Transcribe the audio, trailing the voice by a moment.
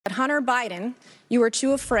Hunter Biden, you were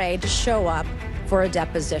too afraid to show up for a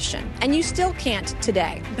deposition. And you still can't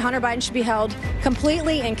today. Hunter Biden should be held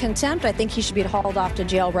completely in contempt. I think he should be hauled off to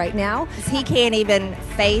jail right now. He can't even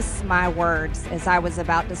face my words as I was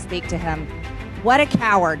about to speak to him. What a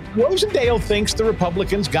coward. Rosendale thinks the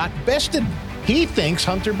Republicans got bested. He thinks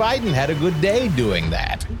Hunter Biden had a good day doing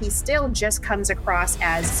that. He still just comes across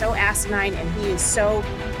as so asinine, and he is so,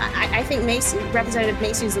 I think Representative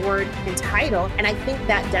Macy used the word entitled, and I think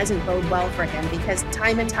that doesn't bode well for him because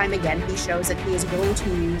time and time again, he shows that he is willing to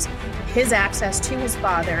use his access to his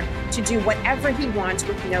father to do whatever he wants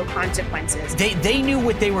with no consequences. They knew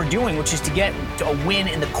what they were doing, which is to get a win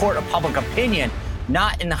in the court of public opinion,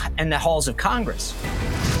 not in the halls of Congress.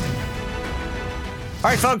 All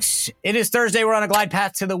right, folks, it is Thursday. We're on a glide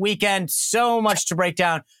path to the weekend. So much to break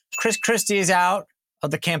down. Chris Christie is out of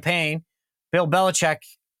the campaign. Bill Belichick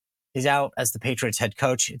is out as the Patriots head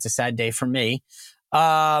coach. It's a sad day for me.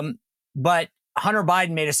 But Hunter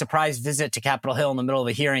Biden made a surprise visit to Capitol Hill in the middle of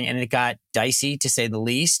a hearing, and it got dicey, to say the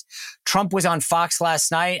least. Trump was on Fox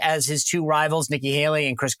last night as his two rivals, Nikki Haley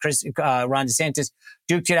and Ron DeSantis,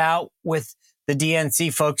 duked it out with the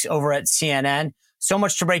DNC folks over at CNN. So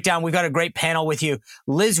much to break down. We've got a great panel with you.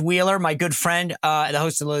 Liz Wheeler, my good friend, the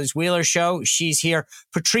host of the Liz Wheeler Show. She's here.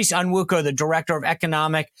 Patrice Onwuka, the Director of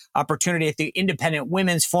Economic Opportunity at the Independent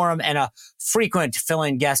Women's Forum and a frequent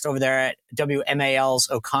fill-in guest over there at WMAL's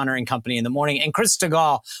O'Connor and Company in the morning. And Chris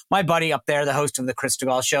Stigall, my buddy up there, the host of the Chris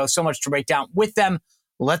Stigall Show. So much to break down with them.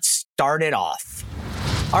 Let's start it off.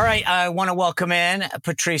 All right. I want to welcome in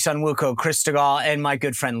Patrice Onwuka, Chris Stigall, and my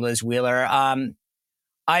good friend Liz Wheeler.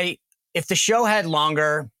 If the show had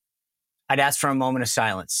longer, I'd ask for a moment of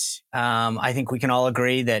silence. I think we can all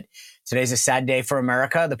agree that today's a sad day for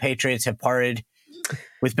America. The Patriots have parted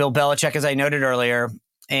with Bill Belichick, as I noted earlier.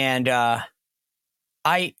 And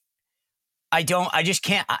I just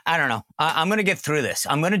can't, I don't know. I'm going to get through this.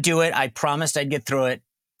 I'm going to do it. I promised I'd get through it.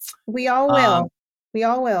 We all will. We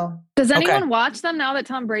all will. Does anyone watch them now that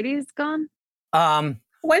Tom Brady's gone? I'm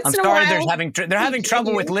sorry, they're having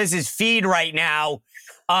trouble with Liz's feed right now.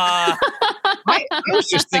 I was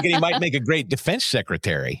just thinking he might make a great defense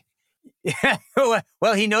secretary. Yeah,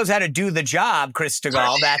 well, he knows how to do the job, Chris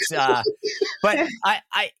Stigall. That's, but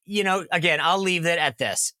again, I'll leave it at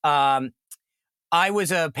this. I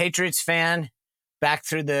was a Patriots fan back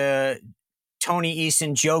through the Tony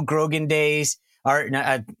Eason, Joe Grogan days.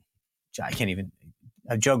 I can't even.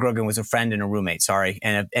 Joe Grogan was a friend and a roommate, sorry,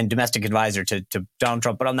 and domestic advisor to Donald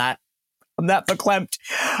Trump. But I'm not verklempt.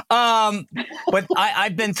 But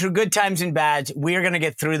I've been through good times and bads. We are going to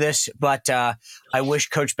get through this, but I wish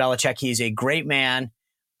Coach Belichick, he's a great man.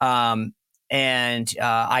 And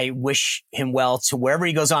I wish him well to wherever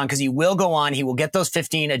he goes on, because he will go on. He will get those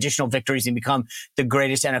 15 additional victories and become the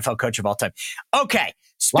greatest NFL coach of all time. Okay.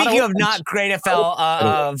 Speaking of not great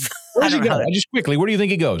NFL, where's he go? Just quickly, where do you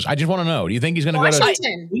think he goes? I just want to know. Do you think he's going to go to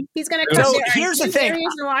Washington? He's going to come. So there here's the thing: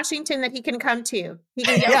 areas in Washington that he can come to. He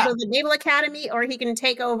can go to the Naval Academy, or he can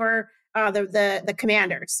take over the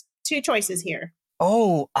Commanders. Two choices here.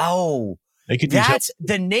 Oh. That's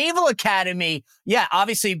the Naval Academy. Yeah,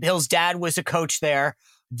 obviously Bill's dad was a coach there.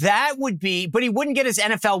 That would be, but he wouldn't get his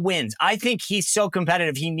NFL wins. I think he's so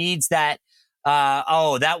competitive. He needs that.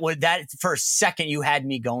 That for a second you had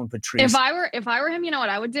me going, Patrice. If I were him, you know what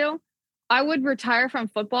I would do? I would retire from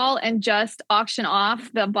football and just auction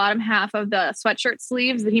off the bottom half of the sweatshirt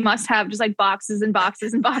sleeves that he must have, just like boxes and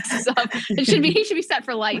boxes and boxes of. He should be set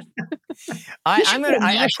for life.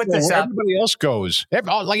 I put this up. Everybody else goes.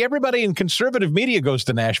 Like everybody in conservative media goes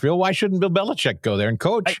to Nashville. Why shouldn't Bill Belichick go there and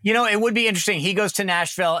coach? It would be interesting. He goes to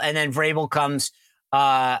Nashville, and then Vrabel comes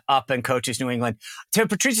up and coaches New England. To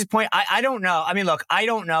Patrice's point, I don't know. I mean, look, I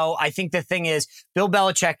don't know. I think the thing is, Bill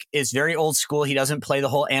Belichick is very old school. He doesn't play the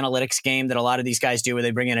whole analytics game that a lot of these guys do, where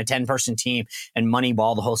they bring in a 10-person team and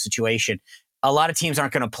moneyball the whole situation. A lot of teams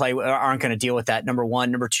aren't going to deal with that. Number one.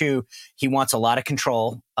 Number two, he wants a lot of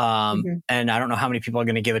control. And I don't know how many people are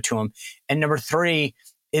going to give it to him. And number three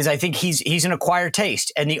is, I think he's an acquired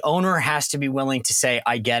taste, and the owner has to be willing to say,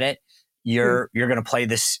 I get it. You're going to play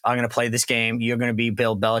this. I'm going to play this game. You're going to be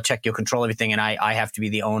Bill Belichick. You'll control everything. And I have to be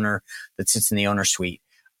the owner that sits in the owner suite.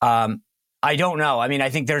 I don't know. I mean,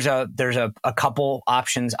 I think there's a couple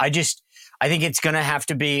options. I think it's going to have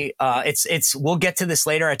to be, we'll get to this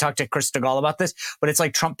later. I talked to Chris Stigall about this, but it's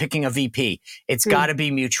like Trump picking a VP. It's got to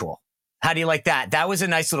be mutual. How do you like that? That was a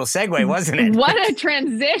nice little segue, wasn't it? What a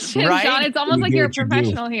transition, Right? John. It's almost like you're a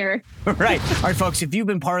professional here. Right. All right, folks, if you've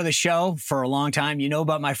been part of the show for a long time, you know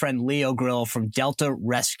about my friend Leo Grillo from Delta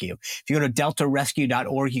Rescue. If you go to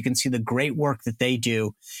deltarescue.org, you can see the great work that they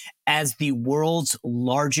do as the world's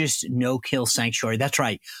largest no-kill sanctuary. That's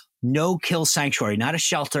right. No-kill sanctuary, not a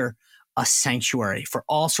shelter, a sanctuary for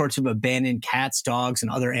all sorts of abandoned cats, dogs,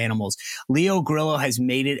 and other animals. Leo Grillo has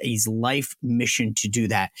made it his life mission to do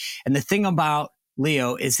that. And the thing about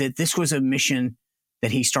Leo is that this was a mission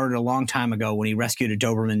that he started a long time ago when he rescued a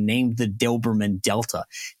Doberman named the Doberman Delta.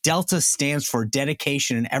 Delta stands for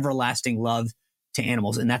dedication and everlasting love to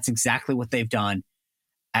animals. And that's exactly what they've done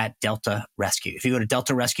at Delta Rescue. If you go to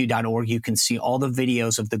deltarescue.org, you can see all the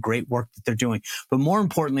videos of the great work that they're doing. But more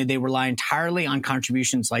importantly, they rely entirely on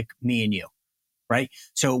contributions like me and you, right?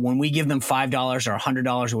 So when we give them $5 or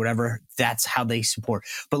 $100 or whatever, that's how they support.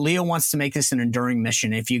 But Leo wants to make this an enduring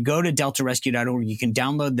mission. If you go to deltarescue.org, you can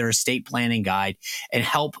download their estate planning guide and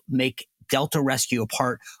help make Delta Rescue a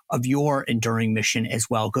part of your enduring mission as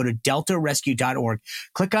well. Go to deltarescue.org,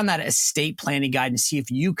 click on that estate planning guide and see if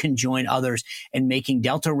you can join others in making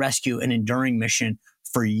Delta Rescue an enduring mission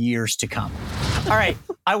for years to come. All right.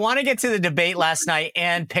 I want to get to the debate last night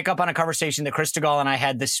and pick up on a conversation that Chris Stigall and I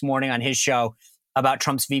had this morning on his show about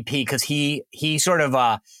Trump's VP, because he sort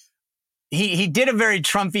of he did a very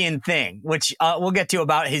Trumpian thing, which we'll get to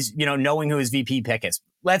about his, knowing who his VP pick is.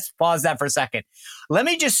 Let's pause that for a second. Let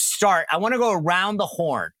me just start. I want to go around the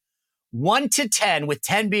horn. 1 to 10, with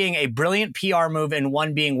 10 being a brilliant PR move and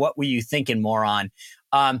 1 being what were you thinking, moron.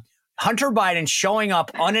 Hunter Biden showing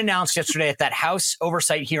up unannounced yesterday at that House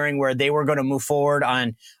oversight hearing where they were going to move forward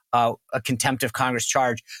on a contempt of Congress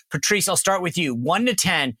charge. Patrice, I'll start with you. 1 to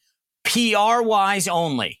 10, PR-wise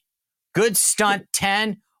only. Good stunt,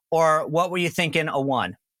 10, or what were you thinking, a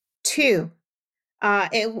 1? 2.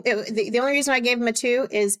 The only reason I gave him a 2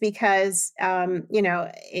 is because,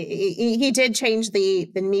 he did change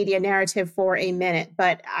the media narrative for a minute,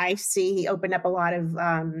 but I see he opened up a lot of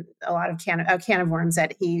can of worms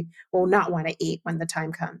that he will not want to eat when the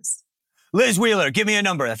time comes. Liz Wheeler, give me a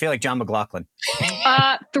number. I feel like John McLaughlin.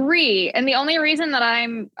 3. And the only reason that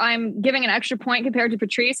I'm giving an extra point compared to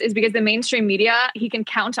Patrice is because the mainstream media, he can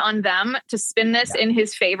count on them to spin this in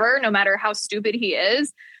his favor, no matter how stupid he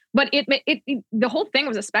is. But the whole thing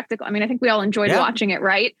was a spectacle. I mean, I think we all enjoyed watching it,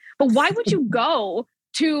 right? But why would you go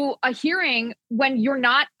to a hearing when you're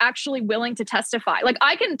not actually willing to testify? Like,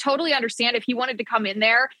 I can totally understand if he wanted to come in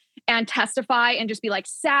there and testify and just be like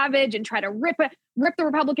savage and try to rip the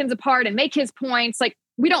Republicans apart and make his points. Like,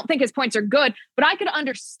 we don't think his points are good, but I could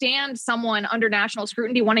understand someone under national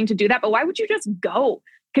scrutiny wanting to do that. But why would you just go?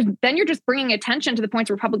 Because then you're just bringing attention to the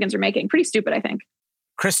points Republicans are making. Pretty stupid, I think.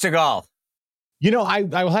 Chris Stigall.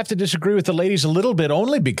 I will have to disagree with the ladies a little bit,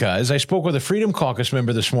 only because I spoke with a Freedom Caucus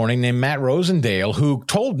member this morning named Matt Rosendale, who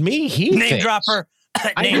told me Name dropper.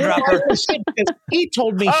 He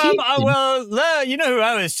told me well, you know who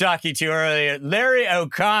I was talking to earlier? Larry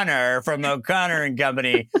O'Connor from O'Connor and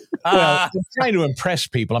Company. I'm trying to impress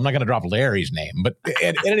people. I'm not going to drop Larry's name, but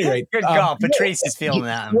at any rate. Good call. Patrice is feeling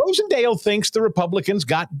that. Rosendale thinks the Republicans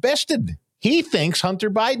got bested. He thinks Hunter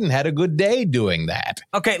Biden had a good day doing that.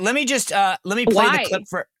 Okay, let me play the clip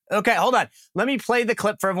for. Okay, hold on. Let me play the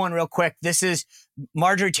clip for everyone real quick. This is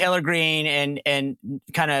Marjorie Taylor Greene and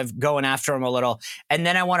kind of going after him a little, and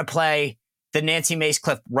then I want to play the Nancy Mace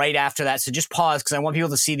clip right after that. So just pause because I want people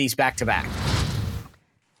to see these back to back.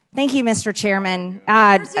 Thank you, Mr. Chairman.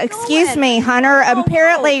 Excuse me, Hunter.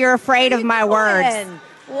 Apparently, you're afraid of my words.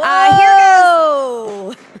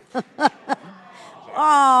 Whoa!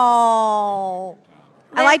 Oh.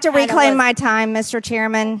 I'd like to reclaim my time, Mr.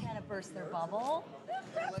 Chairman. Kind of burst their bubble.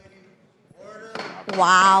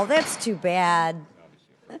 Wow, that's too bad.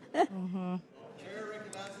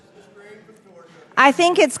 I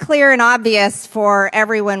think it's clear and obvious for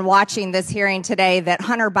everyone watching this hearing today that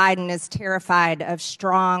Hunter Biden is terrified of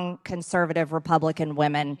strong conservative Republican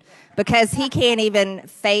women because he can't even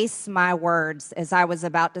face my words as I was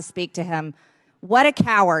about to speak to him. What a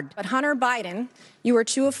coward. But Hunter Biden, you were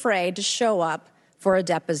too afraid to show up for a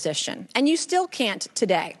deposition. And you still can't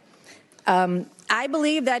today. I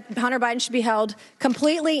believe that Hunter Biden should be held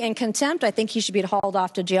completely in contempt. I think he should be hauled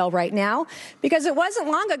off to jail right now. Because it wasn't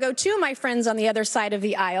long ago, too, my friends on the other side of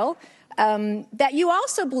the aisle, that you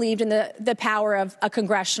also believed in the power of a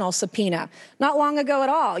congressional subpoena. Not long ago at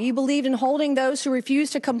all. You believed in holding those who refuse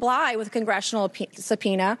to comply with a congressional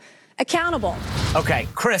subpoena accountable. Okay,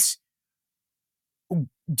 Chris.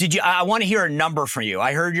 I want to hear a number from you.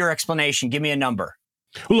 I heard your explanation. Give me a number.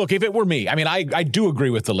 Look, if it were me, I mean, I do agree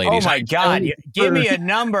with the ladies. Oh, my God. Give me a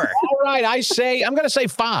number. All right. I'm going to say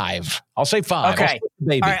 5. I'll say 5. Okay.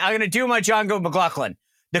 Baby. All right. I'm going to do my John Go McLaughlin.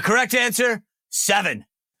 The correct answer, 7.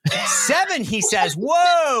 7, he says.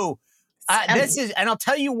 Whoa. This is, and I'll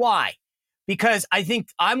tell you why. Because I think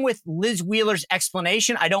I'm with Liz Wheeler's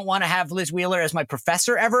explanation. I don't want to have Liz Wheeler as my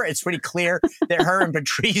professor ever. It's pretty clear that her and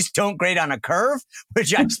Patrice don't grade on a curve,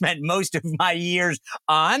 which I've spent most of my years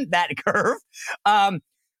on, that curve.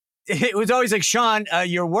 It was always like, Sean,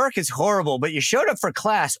 your work is horrible, but you showed up for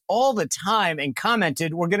class all the time and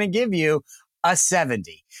commented, we're going to give you a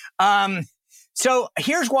 70. So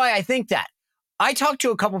here's why I think that. I talked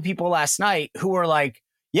to a couple people last night who were like,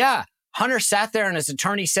 yeah, Hunter sat there and his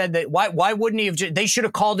attorney said that why wouldn't he have, they should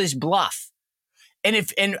have called his bluff. And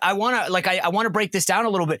I want to, I want to break this down a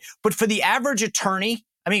little bit, but for the average attorney,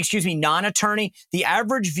 non-attorney, the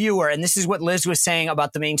average viewer, and this is what Liz was saying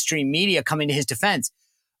about the mainstream media coming to his defense.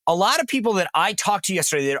 A lot of people that I talked to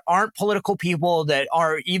yesterday that aren't political people, that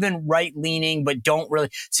are even right-leaning, but don't really,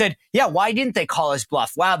 said, yeah, why didn't they call his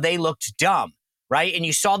bluff? Wow, they looked dumb, right? And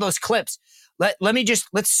you saw those clips.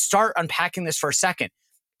 Let's start unpacking this for a second.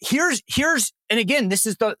 Here's, and again, this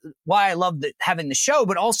is why I love having the show,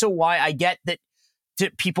 but also why I get that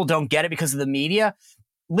people don't get it because of the media.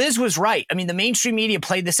 Liz was right. I mean, the mainstream media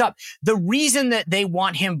played this up. The reason that they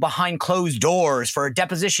want him behind closed doors for a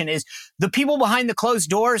deposition is the people behind the closed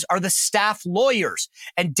doors are the staff lawyers,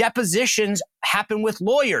 and depositions happen with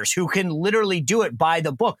lawyers who can literally do it by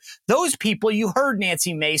the book. Those people, you heard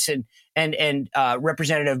Nancy Mason and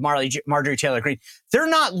Representative Marjorie Taylor Greene, they're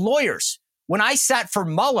not lawyers. When I sat for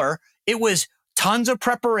Mueller, it was tons of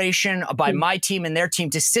preparation by my team and their team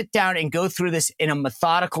to sit down and go through this in a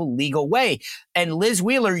methodical, legal way. And Liz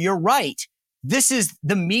Wheeler, you're right. This is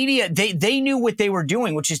the media. They knew what they were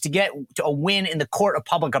doing, which is to get to a win in the court of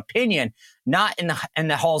public opinion, not in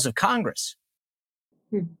the halls of Congress.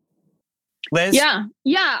 Liz? Yeah.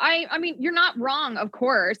 I mean, you're not wrong, of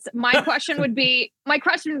course. My question would be,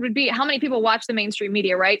 how many people watch the mainstream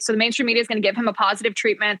media, right? So the mainstream media is going to give him a positive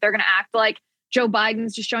treatment. They're going to act like Joe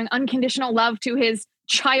Biden's just showing unconditional love to his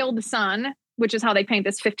child son, which is how they paint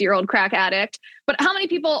this 50-year-old crack addict. But how many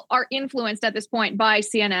people are influenced at this point by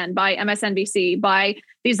CNN, by MSNBC, by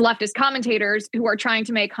these leftist commentators who are trying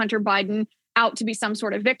to make Hunter Biden out to be some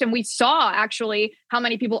sort of victim? We saw actually how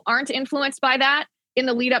many people aren't influenced by that in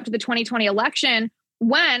the lead up to the 2020 election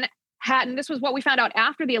and this was what we found out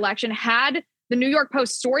after the election, had the New York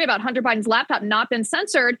Post story about Hunter Biden's laptop not been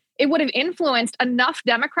censored, it would have influenced enough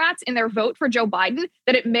Democrats in their vote for Joe Biden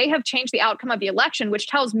that it may have changed the outcome of the election, which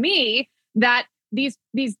tells me that these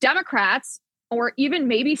Democrats, or even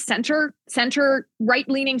maybe center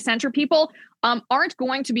right-leaning center people, aren't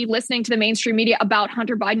going to be listening to the mainstream media about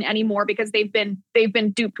Hunter Biden anymore because they've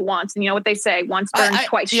been duped once. And you know what they say, once burned,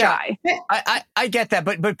 twice shy. I get that.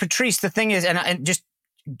 But Patrice, the thing is, and just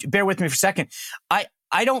bear with me for a second,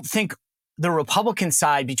 I don't think the Republican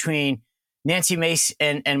side between Nancy Mace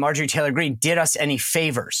and Marjorie Taylor Greene did us any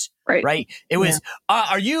favors, right? It was,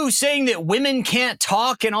 are you saying that women can't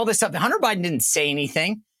talk and all this stuff? Hunter Biden didn't say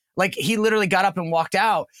anything. Like, he literally got up and walked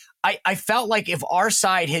out. I felt like if our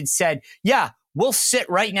side had said, yeah, we'll sit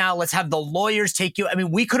right now, let's have the lawyers take you. I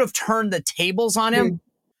mean, we could have turned the tables on him.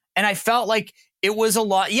 And I felt like it was a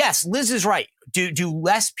lot. Yes, Liz is right. Do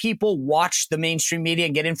less people watch the mainstream media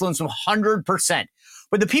and get influenced? 100%.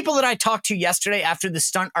 But the people that I talked to yesterday after the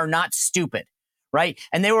stunt are not stupid, right?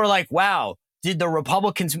 And they were like, wow, did the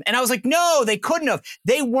Republicans? And I was like, no, they couldn't have.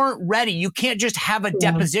 They weren't ready. You can't just have a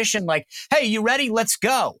deposition like, hey, you ready? Let's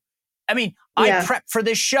go. I mean, I prepped for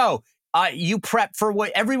this show. You prep for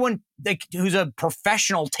what everyone who's a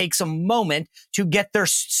professional takes a moment to get their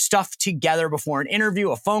stuff together before an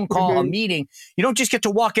interview, a phone call, a meeting. You don't just get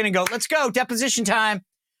to walk in and go, let's go, deposition time.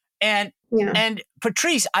 And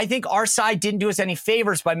Patrice, I think our side didn't do us any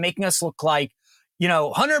favors by making us look like,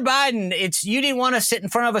 Hunter Biden, you didn't want to sit in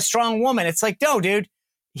front of a strong woman. It's like, no, dude,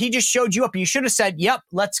 he just showed you up. You should have said, yep,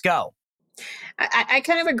 let's go. I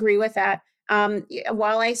kind of agree with that.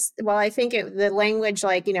 While I think the language,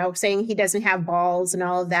 saying he doesn't have balls and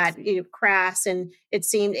all of that, crass, and it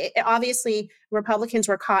seemed obviously Republicans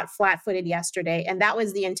were caught flat-footed yesterday, and that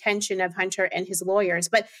was the intention of Hunter and his lawyers.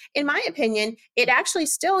 But in my opinion, it actually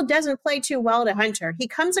still doesn't play too well to Hunter. He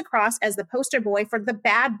comes across as the poster boy for the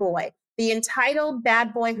bad boy, the entitled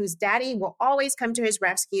bad boy whose daddy will always come to his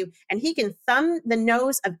rescue, and he can thumb the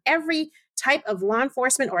nose of every type of law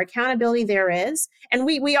enforcement or accountability there is. And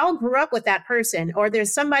we all grew up with that person, or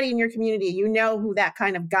there's somebody in your community, who that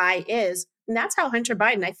kind of guy is. And that's how Hunter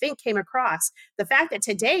Biden, I think, came across. The fact that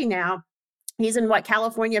today now he's in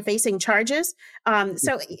California facing charges.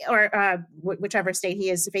 Whichever state he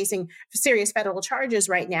is facing serious federal charges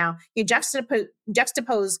right now. You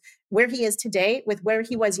juxtapose where he is today with where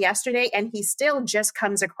he was yesterday, and he still just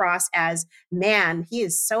comes across as, man, he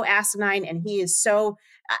is so asinine, and he is so,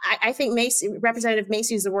 I think Representative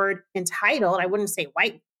Macy used the word entitled. I wouldn't say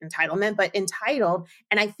white entitlement, but entitled.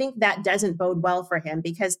 And I think that doesn't bode well for him,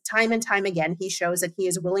 because time and time again, he shows that he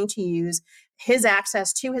is willing to use his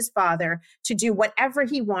access to his father to do whatever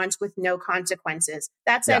he wants with no consequences.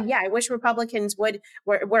 That said, I wish Republicans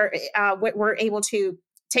were able to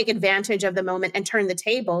take advantage of the moment and turn the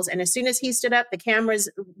tables. And as soon as he stood up, the cameras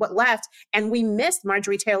left, and we missed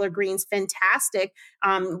Marjorie Taylor Greene's fantastic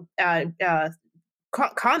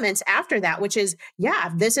comments after that, which is,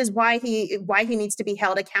 this is why he needs to be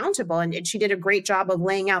held accountable. And she did a great job of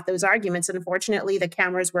laying out those arguments. And unfortunately, the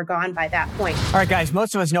cameras were gone by that point. All right, guys,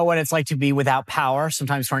 most of us know what it's like to be without power,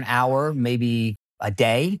 sometimes for an hour, maybe a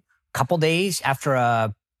day, a couple days after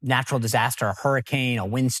a natural disaster, a hurricane, a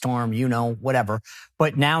windstorm, whatever.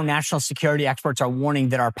 But now national security experts are warning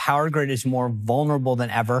that our power grid is more vulnerable than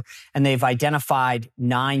ever. And they've identified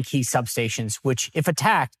 9 key substations, which, if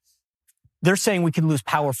attacked, they're saying we could lose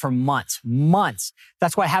power for months.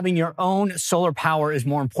 That's why having your own solar power is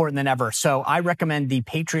more important than ever. So I recommend the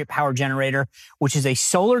Patriot Power Generator, which is a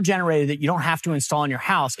solar generator that you don't have to install in your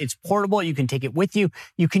house. It's portable. You can take it with you.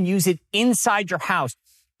 You can use it inside your house.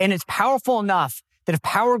 And it's powerful enough that if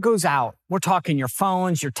power goes out, we're talking your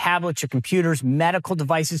phones, your tablets, your computers, medical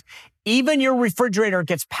devices, even your refrigerator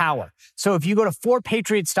gets power. So if you go to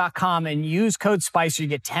 4patriots.com and use code SPICER, you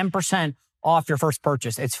get 10% off your first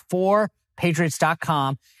purchase. It's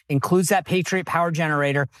 4patriots.com, includes that Patriot Power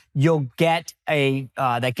Generator. You'll get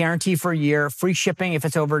that guarantee for a year, free shipping if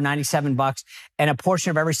it's over $97, and a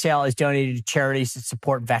portion of every sale is donated to charities that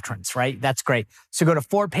support veterans, right? That's great. So go to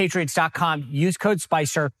 4patriots.com, use code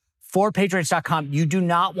SPICER, 4patriots.com. You do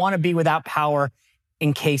not want to be without power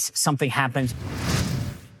in case something happens.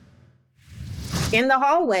 In the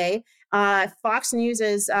hallway, Fox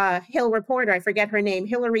News's Hill reporter, I forget her name,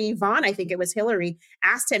 Hillary Vaughn, I think it was Hillary,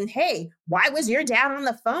 asked him, hey, why was your dad on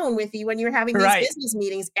the phone with you when you were having these business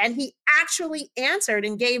meetings? And he actually answered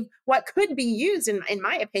and gave what could be used, in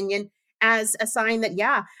my opinion, as a sign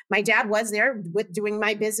that, my dad was there with doing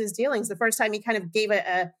my business dealings. The first time he kind of gave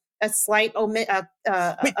a slight omission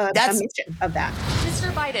of that.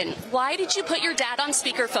 Mr. Biden, why did you put your dad on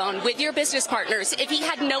speakerphone with your business partners if he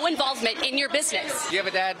had no involvement in your business? Do you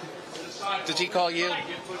have a dad? Did he call you?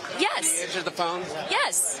 Yes. Did he answer the phone?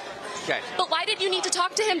 Yes. Okay. But why did you need to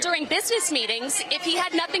talk to him during business meetings if he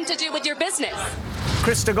had nothing to do with your business?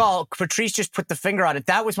 Chris Stigall, Patrice just put the finger on it.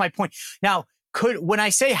 That was my point. Now, when I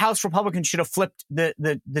say House Republicans should have flipped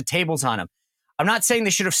the tables on him, I'm not saying they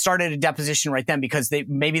should have started a deposition right then because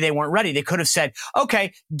maybe they weren't ready. They could have said,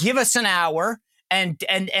 okay, give us an hour, and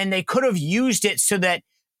they could have used it so that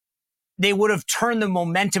they would have turned the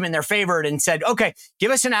momentum in their favor and said, okay,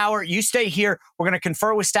 give us an hour. You stay here. We're going to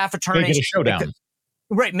confer with staff attorneys. Make it a showdown.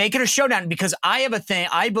 Right, make it a showdown, because I have a thing,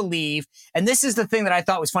 I believe, and this is the thing that I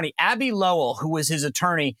thought was funny. Abby Lowell, who was his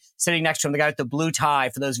attorney sitting next to him, the guy with the blue tie,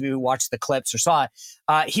 for those of you who watched the clips or saw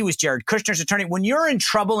it, he was Jared Kushner's attorney. When you're in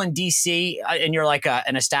trouble in D.C. And you're like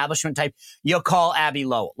an establishment type, you'll call Abby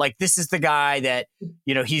Lowell. Like, this is the guy that,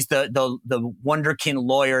 he's the wonderkin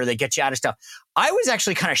lawyer that gets you out of stuff. I was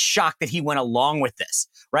actually kind of shocked that he went along with this,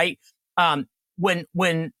 right?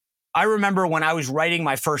 When I remember when I was writing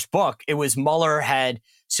my first book, it was Mueller had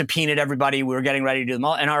subpoenaed everybody. We were getting ready to do the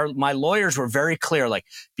Mueller. And my lawyers were very clear, like,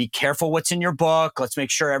 be careful what's in your book. Let's make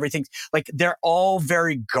sure everything's, like, they're all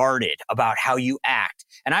very guarded about how you act.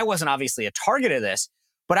 And I wasn't obviously a target of this,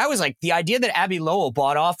 but I was like, the idea that Abby Lowell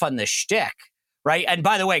bought off on the shtick, right? And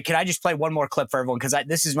by the way, can I just play one more clip for everyone? Because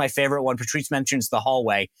this is my favorite one. Patrice mentions the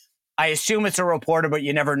hallway. I assume it's a reporter, but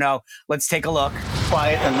you never know. Let's take a look.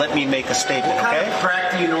 Quiet and let me make a statement, okay? What kind of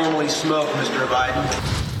crack do you normally smoke, Mr.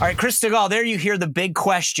 Biden? All right, Chris Stigall, there you hear the big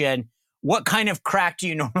question. What kind of crack do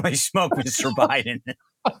you normally smoke, Mr. Biden?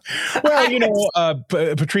 Well,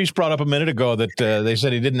 Patrice brought up a minute ago that they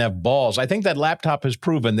said he didn't have balls. I think that laptop has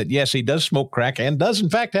proven that, yes, he does smoke crack and does, in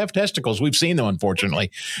fact, have testicles. We've seen them,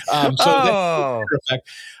 unfortunately. But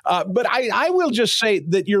I will just say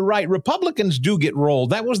that you're right. Republicans do get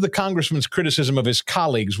rolled. That was the congressman's criticism of his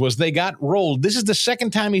colleagues, was they got rolled. This is the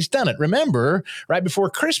second time he's done it. Remember, right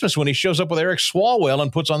before Christmas when he shows up with Eric Swalwell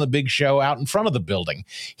and puts on the big show out in front of the building.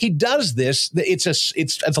 He does this.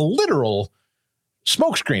 It's a literal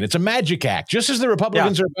smokescreen. It's a magic act. Just as the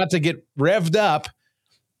Republicans are about to get revved up,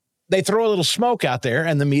 they throw a little smoke out there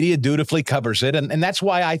and the media dutifully covers it. And that's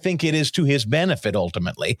why I think it is to his benefit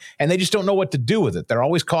ultimately. And they just don't know what to do with it. They're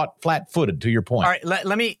always caught flat-footed, to your point. All right,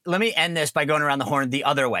 let me end this by going around the horn the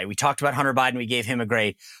other way. We talked about Hunter Biden. We gave him a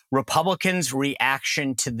grade. Republicans'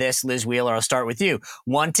 reaction to this, Liz Wheeler, I'll start with you.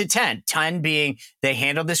 1 to 10. 10 being they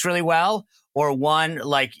handled this really well, or 1,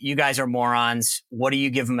 like, you guys are morons. What do you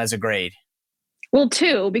give them as a grade? Well,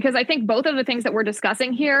 2, because I think both of the things that we're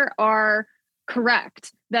discussing here are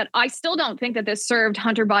correct. That I still don't think that this served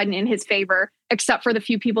Hunter Biden in his favor, except for the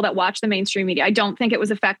few people that watch the mainstream media. I don't think it was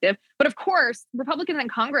effective. But of course, Republicans in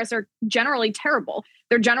Congress are generally terrible.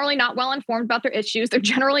 They're generally not well informed about their issues. They're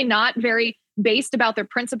generally not very based about their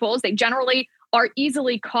principles. They generally are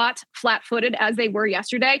easily caught flat-footed as they were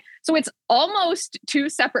yesterday. So it's almost 2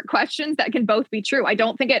 separate questions that can both be true. I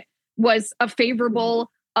don't think it was a favorable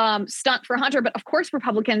stunt for Hunter, but of course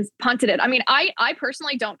Republicans punted it. I mean, I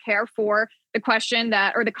personally don't care for the question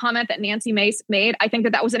that, or the comment that Nancy Mace made. I think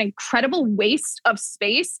that was an incredible waste of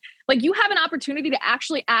space. Like, you have an opportunity to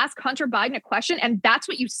actually ask Hunter Biden a question, and that's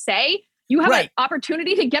what you say. You have an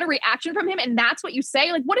opportunity to get a reaction from him, and that's what you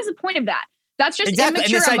say. Like, what is the point of that? That's just immature,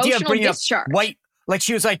 and this idea of bringing discharge. Up white. Like,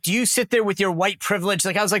 she was like, do you sit there with your white privilege?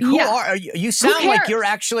 Like, I was like, who are you? You sound like you're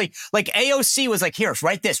actually, like, AOC was like, here,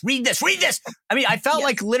 write this, read this. I mean, I felt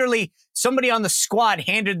like literally somebody on the squad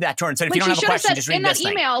handed that to her and said, if you don't have a question, just read this thing.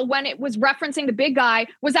 In that email, when it was referencing the big guy,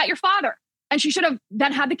 was that your father? And she should have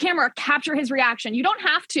then had the camera capture his reaction. You don't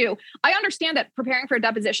have to. I understand that preparing for a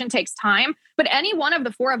deposition takes time, but any one of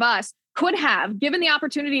the 4 of us could have, given the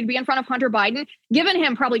opportunity to be in front of Hunter Biden, given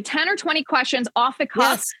him probably 10 or 20 questions off the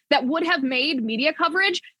cuff that would have made media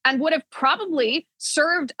coverage and would have probably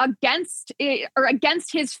served against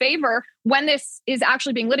his favor when this is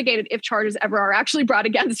actually being litigated, if charges ever are actually brought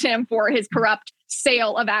against him for his corrupt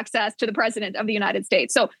sale of access to the president of the United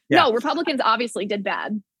States. So no, Republicans obviously did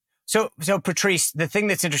bad. So Patrice, the thing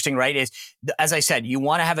that's interesting, right, is, as I said, you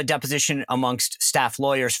want to have a deposition amongst staff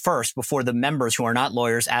lawyers first before the members who are not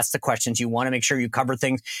lawyers ask the questions. You want to make sure you cover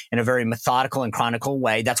things in a very methodical and chronicle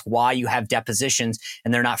way. That's why you have depositions,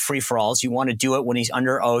 and they're not free-for-alls. You want to do it when he's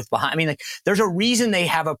under oath. I mean, like, there's a reason they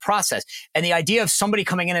have a process. And the idea of somebody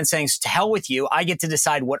coming in and saying, to hell with you, I get to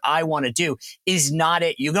decide what I want to do, is not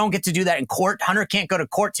it. You don't get to do that in court. Hunter can't go to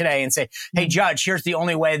court today and say, hey, judge, here's the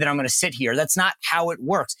only way that I'm going to sit here. That's not how it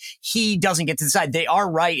works. He doesn't get to decide. They are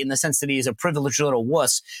right in the sense that he is a privileged little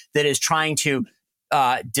wuss that is trying to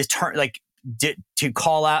to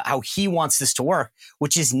call out how he wants this to work,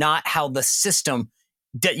 which is not how the system.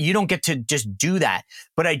 You don't get to just do that.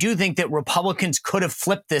 But I do think that Republicans could have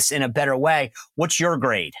flipped this in a better way. What's your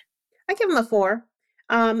grade? I give him a 4.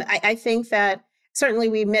 I think that certainly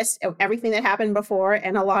we missed everything that happened before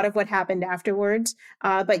and a lot of what happened afterwards.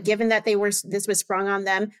 But given that this was sprung on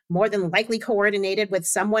them, more than likely coordinated with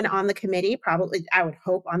someone on the committee, probably, I would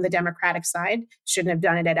hope, on the Democratic side, shouldn't have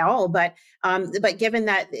done it at all. But given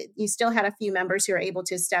that you still had a few members who are able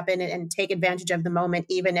to step in and take advantage of the moment,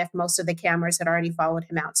 even if most of the cameras had already followed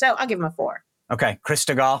him out. So I'll give him a 4. Okay. Chris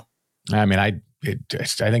Stigall. I mean, I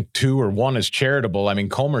think 2 or 1 is charitable. I mean,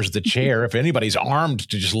 Comer's the chair. If anybody's armed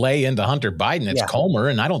to just lay into Hunter Biden, it's Comer.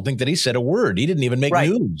 And I don't think that he said a word. He didn't even make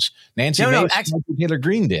news. Nancy Mace, Taylor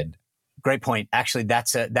Greene did. Great point. Actually,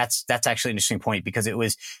 that's actually an interesting point, because it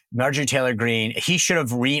was Marjorie Taylor Greene. He should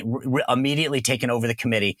have immediately taken over the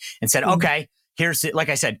committee and said, okay, here's it. Like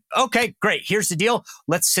I said, okay, great. Here's the deal.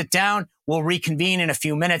 Let's sit down. We'll reconvene in a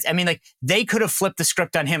few minutes. I mean, like, they could have flipped the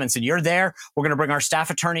script on him and said, you're there. We're going to bring our staff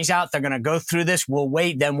attorneys out. They're going to go through this. We'll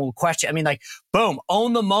wait. Then we'll question. I mean, like, boom,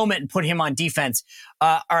 own the moment and put him on defense.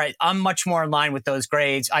 All right. I'm much more in line with those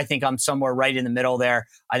grades. I think I'm somewhere right in the middle there.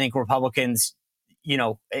 I think Republicans,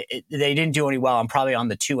 they didn't do any well. I'm probably on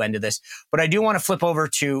the 2 end of this. But I do want to flip over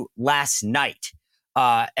to last night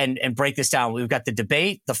and break this down. We've got the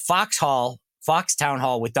debate, the Fox Town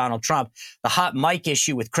Hall with Donald Trump, the hot mic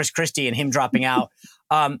issue with Chris Christie and him dropping out.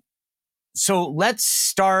 So let's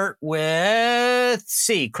start with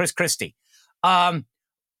Chris Christie.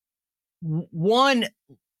 One,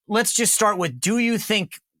 let's just start with, do you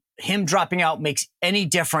think him dropping out makes any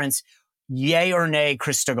difference? Yay or nay,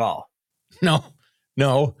 Chris Stigall?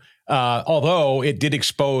 No. Although it did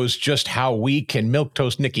expose just how weak and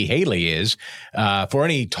milquetoast Nikki Haley is. For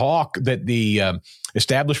any talk that the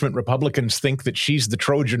establishment Republicans think that she's the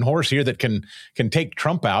Trojan horse here that can take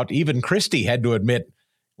Trump out, even Christie had to admit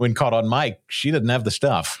when caught on mic, she didn't have the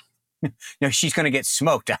stuff. No, she's going to get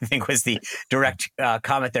smoked, I think was the direct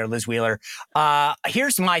comment there, Liz Wheeler.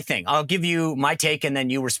 Here's my thing. I'll give you my take and then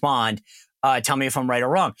you respond. Tell me if I'm right or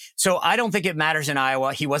wrong. So I don't think it matters in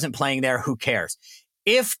Iowa. He wasn't playing there. Who cares?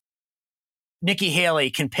 If Nikki Haley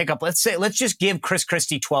can pick up, let's just give Chris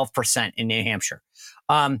Christie 12% in New Hampshire.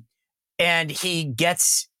 And he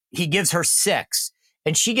gives her 6,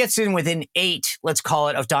 and she gets in within 8, let's call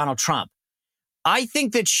it, of Donald Trump. I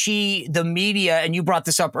think that the media, and you brought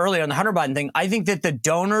this up earlier on the Hunter Biden thing, I think that the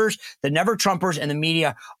donors, the Never Trumpers, and the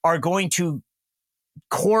media are going to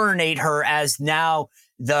coronate her as now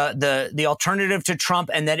the alternative to Trump,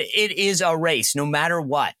 and that it is a race no matter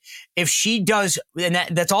what. If she does, and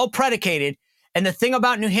that's all predicated. And the thing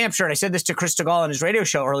about New Hampshire, and I said this to Chris Stigall on his radio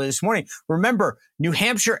show earlier this morning, remember, New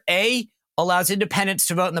Hampshire, A, allows independents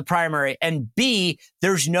to vote in the primary, and B,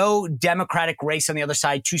 there's no Democratic race on the other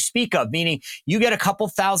side to speak of, meaning you get a couple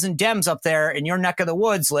thousand Dems up there in your neck of the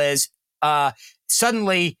woods, Liz,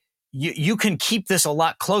 suddenly you can keep this a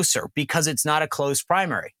lot closer because it's not a closed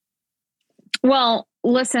primary. Well,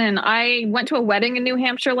 listen, I went to a wedding in New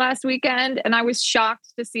Hampshire last weekend, and I was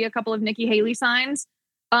shocked to see a couple of Nikki Haley signs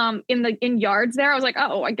in yards there. I was like,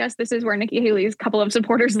 oh, I guess this is where Nikki Haley's couple of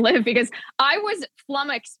supporters live, because I was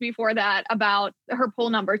flummoxed before that about her poll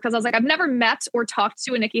numbers, because I was like, I've never met or talked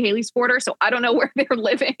to a Nikki Haley supporter, so I don't know where they're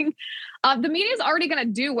living. The media is already going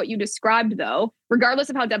to do what you described, though, regardless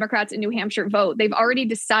of how Democrats in New Hampshire vote. They've already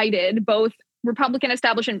decided, both Republican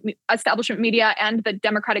establishment media and the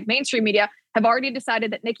Democratic mainstream media have already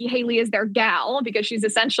decided that Nikki Haley is their gal, because she's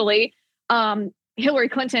essentially Hillary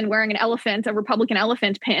Clinton wearing a Republican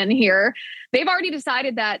elephant pin here. They've already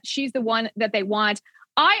decided that she's the one that they want.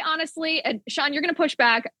 I honestly, and Sean, you're going to push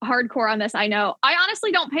back hardcore on this, I know. I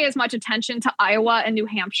honestly don't pay as much attention to Iowa and New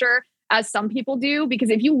Hampshire as some people do, because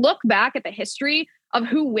if you look back at the history of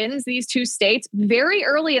who wins these two states very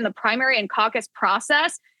early in the primary and caucus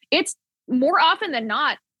process, it's more often than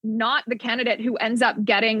not the candidate who ends up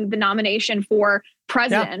getting the nomination for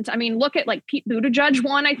president. Yeah. I mean, look at like Pete Buttigieg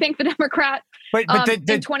won, I think, the Democrat in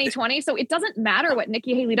 2020. So it doesn't matter what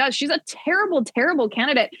Nikki Haley does. She's a terrible, terrible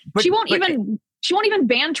candidate. She won't even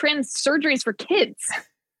ban trans surgeries for kids.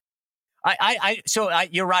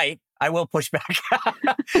 You're right. I will push back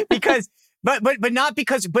because. But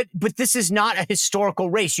this is not a historical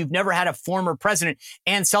race. You've never had a former president,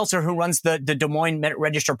 Ann Seltzer, who runs the Des Moines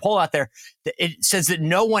Register poll out there. It says that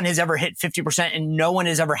no one has ever hit 50% and no one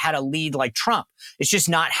has ever had a lead like Trump. It's just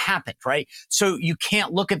not happened, right? So you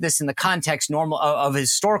can't look at this in the context of a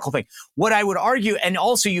historical thing. What I would argue, and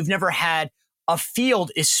also you've never had a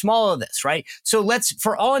field as small as this, right? So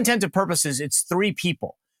for all intents and purposes, it's 3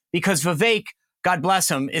 people, because Vivek, God bless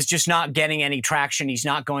him, is just not getting any traction. He's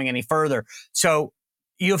not going any further. So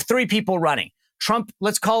you have 3 people running. Trump,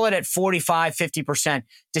 let's call it at 45, 50%.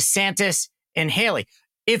 DeSantis and Haley.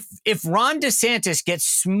 If Ron DeSantis gets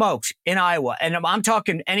smoked in Iowa, and I'm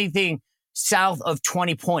talking anything south of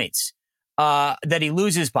 20 points that he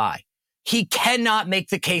loses by, he cannot make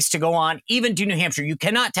the case to go on, even to New Hampshire. You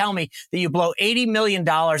cannot tell me that you blow $80 million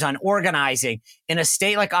on organizing in a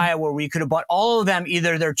state like Iowa, where you could have bought all of them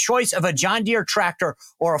either their choice of a John Deere tractor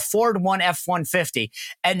or a Ford One F-150,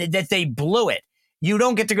 and that they blew it. You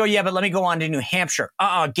don't get to go, yeah, but let me go on to New Hampshire.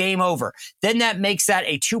 Game over. Then that makes that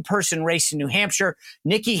a 2-person race in New Hampshire.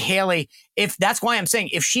 Nikki Haley, that's why I'm saying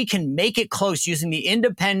if she can make it close using the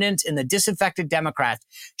independents and the disaffected Democrats,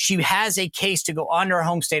 she has a case to go on to her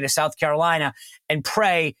home state of South Carolina and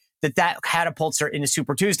pray that catapults her into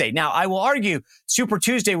Super Tuesday. Now, I will argue Super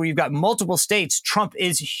Tuesday, where you've got multiple states, Trump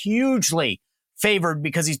is hugely favored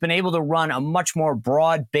because he's been able to run a much more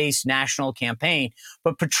broad-based national campaign.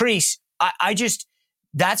 But Patrice,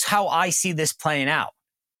 that's how I see this playing out.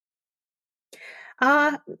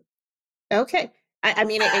 Okay. I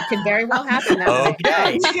mean, it could very well happen that way.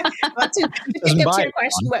 Okay. To get to your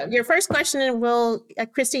question, your first question, will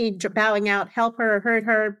Christie bowing out help her or hurt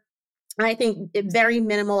her? I think very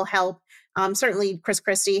minimal help. Certainly, Chris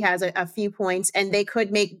Christie has a few points, and they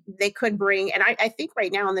could bring. And I think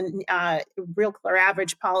right now on the Real Clear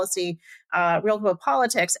Average policy, Real Clear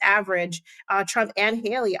Politics average, Trump and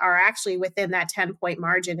Haley are actually within that 10-point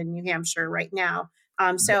margin in New Hampshire right now.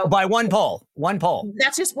 So by one poll.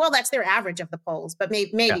 That's their average of the polls, but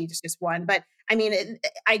maybe just one. But I mean,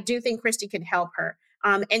 I do think Christie can help her.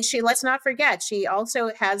 And let's not forget, she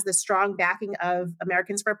also has the strong backing of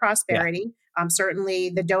Americans for Prosperity. Certainly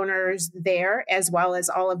the donors there, as well as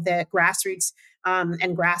all of the grassroots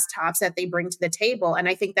and grass tops that they bring to the table. And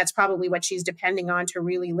I think that's probably what she's depending on to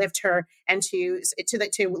really lift her. And to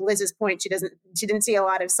Liz's point, she didn't see a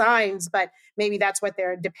lot of signs, but maybe that's what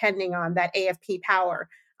they're depending on, that AFP power.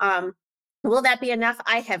 Will that be enough?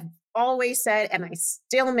 I have always said, and I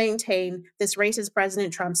still maintain, this race is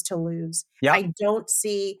President Trump's to lose. Yep. I don't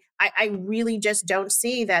see. I really just don't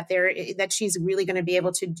see that that she's really going to be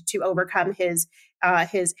able to overcome his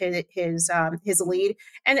lead.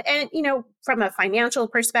 And from a financial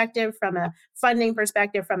perspective, from a funding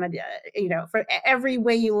perspective, from for every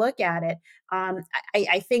way you look at it,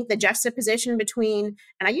 I think the juxtaposition between,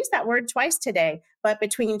 and I used that word twice today, but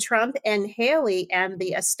between Trump and Haley and the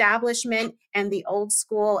establishment and the old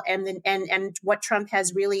school and what Trump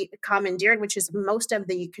has really commandeered, which is most of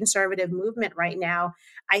the conservative movement right now,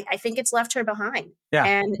 I think it's left her behind. Yeah.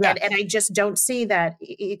 And I just don't see that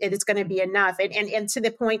it is going to be enough. And to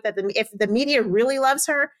the point that if the media really loves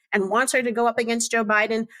her and wants her to go up against Joe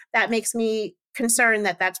Biden, that makes me concerned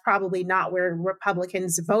that that's probably not where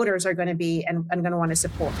Republicans voters are going to be and going to want to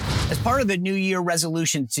support. As part of the New Year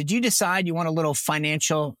resolutions, did you decide you want a little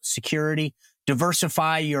financial security,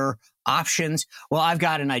 diversify your options? Well, I've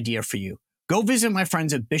got an idea for you. Go visit my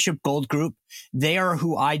friends at Bishop Gold Group. They are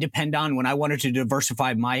who I depend on when I wanted to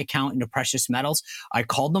diversify my account into precious metals. I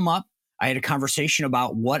called them up. I had a conversation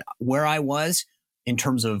about where I was in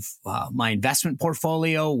terms of my investment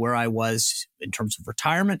portfolio, where I was in terms of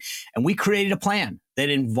retirement. And we created a plan that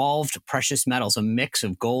involved precious metals, a mix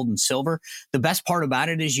of gold and silver. The best part about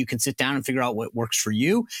it is you can sit down and figure out what works for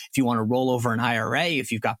you. If you want to roll over an IRA,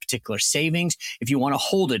 if you've got particular savings, if you want to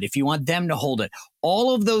hold it, if you want them to hold it,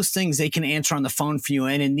 all of those things they can answer on the phone for you.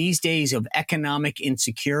 And in these days of economic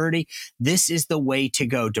insecurity, this is the way to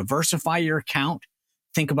go. Diversify your account.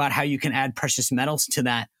 Think about how you can add precious metals to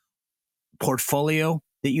that portfolio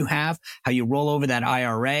that you have, how you roll over that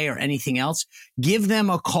IRA or anything else. Give them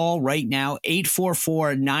a call right now,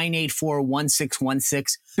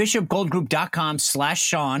 844-984-1616,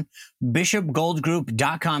 bishopgoldgroup.com/Sean,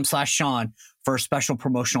 bishopgoldgroup.com/Sean for a special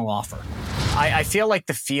promotional offer. I feel like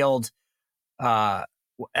the field,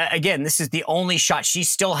 again, this is the only shot. She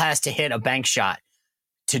still has to hit a bank shot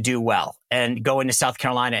to do well and go into South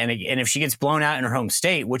Carolina. And if she gets blown out in her home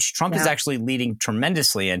state, which Trump is actually leading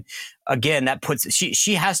tremendously in, again, that puts,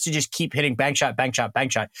 she has to just keep hitting bank shot, bank shot,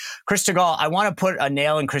 bank shot. Chris Stigall, I want to put a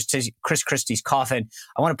nail in Chris Christie's coffin.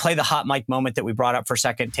 I want to play the hot mic moment that we brought up for a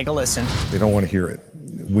second. Take a listen. They don't want to hear it.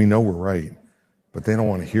 We know we're right, but they don't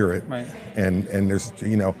want to hear it. Right. And there's,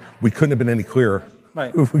 we couldn't have been any clearer.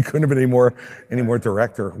 Right. We couldn't have been any more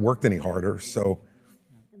direct or worked any harder. So,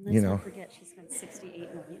 Let's not forget she spent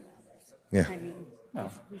 $68 million. Yeah. I mean,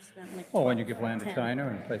 we spent like Well, when you give land to China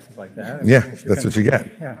and places like that. Yeah, that's what you get.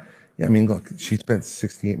 Yeah. Yeah, I mean, look, she spent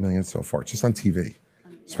 $68 million so far, just on TV.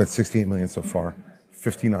 Spent $68 million so far,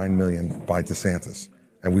 $59 million by DeSantis,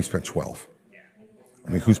 and we spent 12. I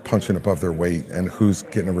mean, who's punching above their weight and who's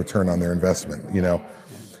getting a return on their investment,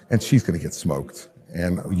 And she's going to get smoked.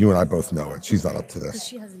 And you and I both know it. She's not up to this.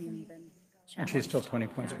 she hasn't even been. And she's still 20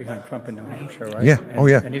 points behind Trump in New Hampshire, right? Yeah. And, Oh,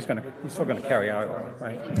 yeah. And he's still going to carry Iowa,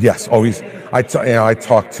 right? Yes. Oh, I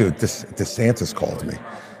talked to DeSantis called me,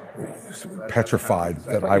 petrified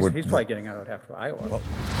that I would. He's probably getting out after Iowa.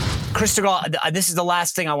 Chris Stigall, this is the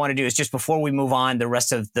last thing I want to do is just before we move on the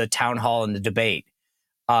rest of the town hall and the debate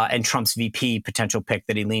and Trump's VP potential pick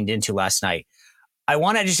that he leaned into last night. I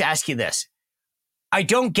want to just ask you this. I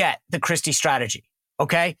don't get the Christie strategy.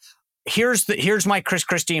 Okay. Here's my Chris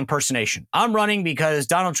Christie impersonation. I'm running because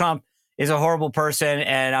Donald Trump is a horrible person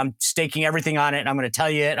and I'm staking everything on it. And I'm going to tell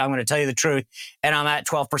you it. I'm going to tell you the truth. And I'm at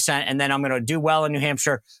 12%. And then I'm going to do well in New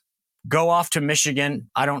Hampshire, go off to Michigan.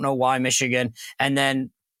 I don't know why Michigan. And then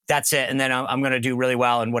that's it. And then I'm going to do really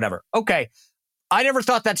well and whatever. Okay. I never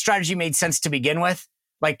thought that strategy made sense to begin with.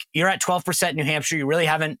 Like you're at 12% in New Hampshire. You really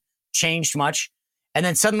haven't changed much. And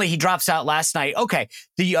then suddenly he drops out last night. Okay,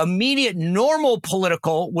 the immediate normal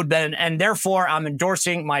political would be, and therefore I'm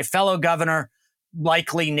endorsing my fellow governor,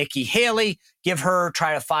 likely Nikki Haley, give her,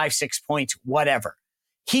 try to 5-6 points, whatever.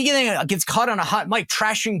 He gets caught on a hot mic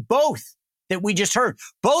trashing both that we just heard,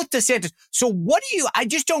 both DeSantis. So I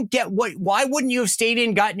just don't get why wouldn't you have stayed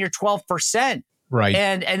in, gotten your 12%? Right.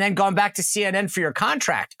 And then gone back to CNN for your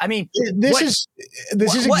contract. I mean, this is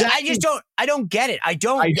exactly. I don't get it. I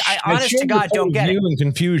honest to God don't get it. And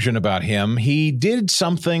confusion about him. He did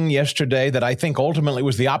something yesterday that I think ultimately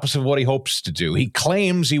was the opposite of what he hopes to do. He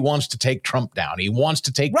claims he wants to take Trump down. He wants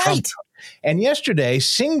to take Trump down. And yesterday,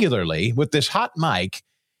 singularly, with this hot mic,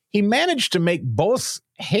 he managed to make both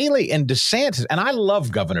Haley and DeSantis, and I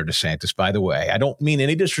love Governor DeSantis, by the way. I don't mean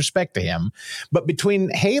any disrespect to him, but between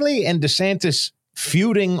Haley and DeSantis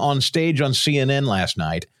feuding on stage on CNN last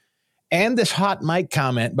night, and this hot mic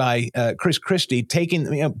comment by Chris Christie taking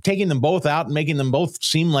them both out and making them both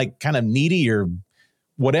seem like kind of needy or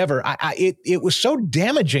whatever. It was so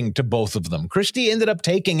damaging to both of them. Christie ended up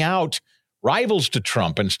taking out rivals to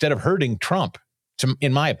Trump instead of hurting Trump,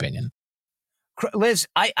 in my opinion. Liz,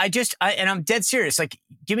 and I'm dead serious. Like,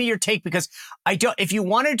 give me your take, because if you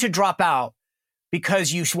wanted to drop out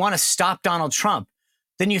because you want to stop Donald Trump,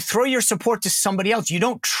 then you throw your support to somebody else. You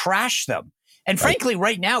don't trash them. And frankly,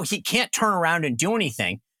 right now, he can't turn around and do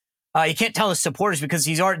anything. He can't tell his supporters because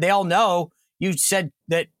they all know you said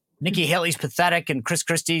that Nikki Haley's pathetic and Chris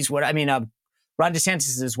Christie's Ron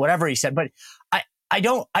DeSantis is whatever he said. But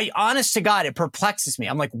honest to God, it perplexes me.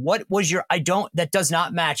 I'm like, what was that does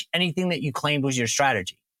not match anything that you claimed was your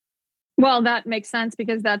strategy. Well, that makes sense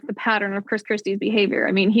because that's the pattern of Chris Christie's behavior.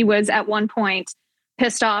 I mean, he was at one point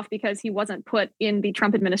pissed off because he wasn't put in the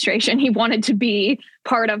Trump administration. He wanted to be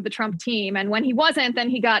part of the Trump team. And when he wasn't, then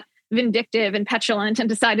he got vindictive and petulant and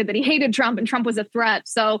decided that he hated Trump and Trump was a threat.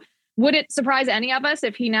 So would it surprise any of us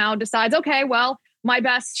if he now decides, okay, well, my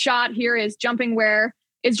best shot here is jumping where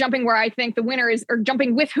I think the winner is, or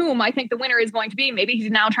jumping with whom I think the winner is going to be. Maybe he's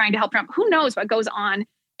now trying to help Trump. Who knows what goes on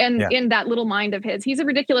in that little mind of his. He's a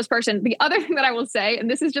ridiculous person. The other thing that I will say, and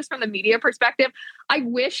this is just from the media perspective, I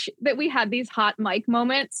wish that we had these hot mic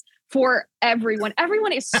moments for everyone.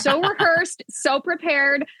 Everyone is so rehearsed, so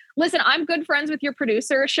prepared. Listen, I'm good friends with your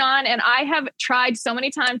producer, Sean, and I have tried so many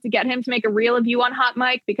times to get him to make a reel of you on Hot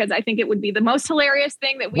Mic because I think it would be the most hilarious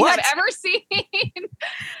thing that we have ever seen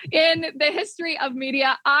in the history of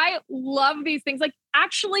media. I love these things. Like,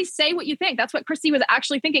 actually say what you think. That's what Christy was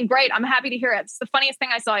actually thinking. Great. I'm happy to hear it. It's the funniest thing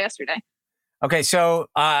I saw yesterday. Okay, so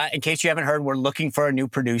in case you haven't heard, we're looking for a new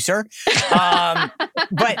producer.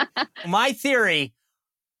 But my theory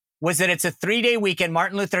was that it's a 3-day weekend.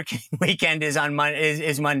 Martin Luther King weekend is on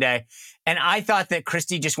Monday. And I thought that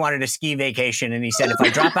Christy just wanted a ski vacation. And he said, if I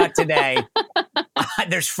drop out today,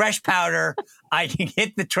 there's fresh powder. I can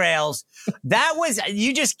hit the trails. That was,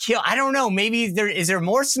 you just kill. I don't know. Maybe is there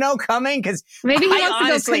more snow coming? Because maybe he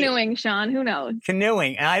wants to go canoeing, Sean. Who knows?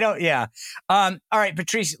 Canoeing. All right,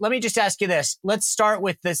 Patrice, let me just ask you this. Let's start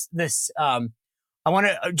with this. I want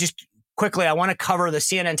to just quickly, I want to cover the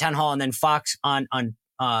CNN town hall and then Fox on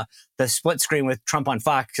the split screen with Trump on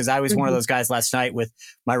Fox, because I was one of those guys last night with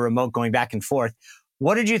my remote going back and forth.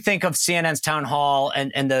 What did you think of CNN's town hall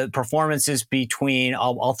and the performances between,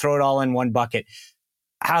 I'll throw it all in one bucket,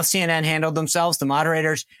 how CNN handled themselves, the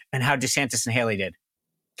moderators, and how DeSantis and Haley did?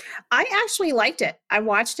 I actually liked it. I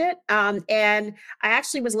watched it, and I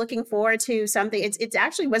actually was looking forward to something. It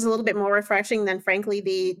actually was a little bit more refreshing than, frankly,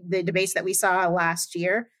 the debates that we saw last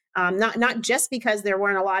year. Not just because there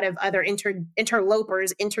weren't a lot of other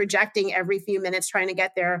interlopers interjecting every few minutes trying to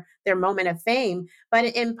get their moment of fame, but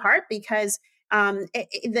in part because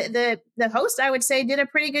the host, I would say, did a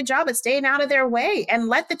pretty good job of staying out of their way and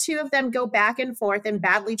let the two of them go back and forth and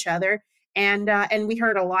battle each other. And we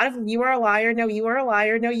heard a lot of "you are a liar," "no, you are a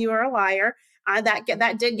liar," "no, you are a liar."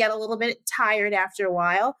 That did get a little bit tired after a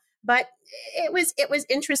while, but it was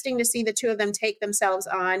interesting to see the two of them take themselves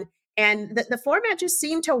on. And the format just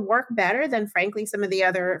seemed to work better than, frankly, some of the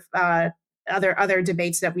other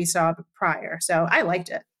debates that we saw prior. So I liked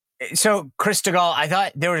it. So, Chris Stigall, I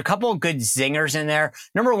thought there were a couple of good zingers in there.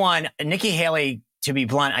 Number one, Nikki Haley, to be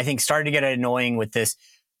blunt, I think started to get annoying with this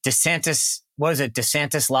DeSantis. What was it?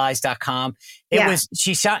 DeSantislies.com.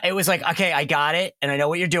 It was like, okay, I got it, and I know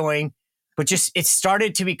what you're doing, but just it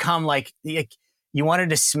started to become like you wanted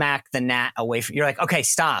to smack the gnat away from. You're like, okay,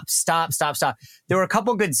 stop. There were a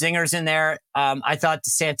couple good zingers in there. I thought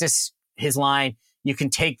DeSantis, his line, you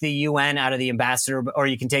can take the UN out of the ambassador, or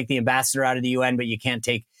you can take the ambassador out of the UN, but you can't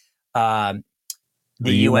take the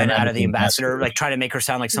UN out of the ambassador, like trying to make her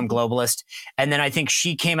sound like some globalist. And then I think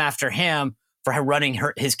she came after him for running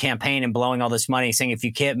his campaign and blowing all this money, saying, if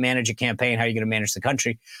you can't manage a campaign, how are you going to manage the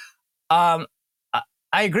country?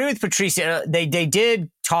 I agree with Patrice. They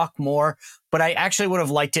did talk more, but I actually would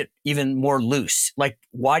have liked it even more loose. Like,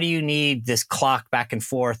 why do you need this clock back and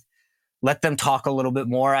forth? Let them talk a little bit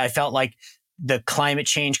more. I felt like the climate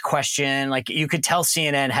change question, like you could tell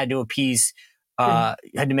CNN had to appease, had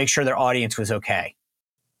to make sure their audience was okay.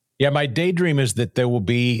 Yeah, my daydream is that there will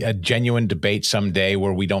be a genuine debate someday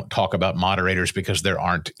where we don't talk about moderators because there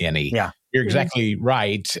aren't any. Yeah. You're exactly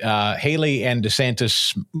right. Haley and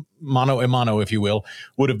DeSantis, mano a mano, if you will,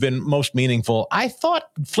 would have been most meaningful. I thought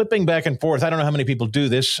flipping back and forth, I don't know how many people do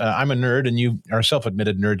this. I'm a nerd, and you are a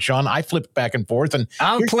self-admitted nerd, Sean. I flipped back and forth. And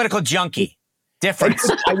I'm a political junkie. Difference.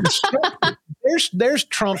 There's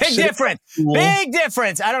Trump. Big difference. Big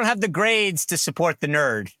difference. I don't have the grades to support the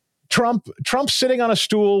nerd. Trump sitting on a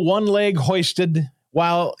stool, one leg hoisted,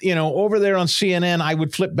 while, over there on CNN, I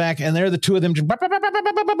would flip back, and there the two of them just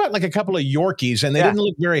like a couple of Yorkies, and they didn't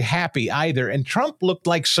look very happy either. And Trump looked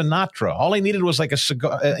like Sinatra. All he needed was like a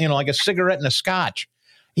cigar, like a cigarette and a scotch.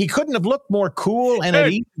 He couldn't have looked more cool and at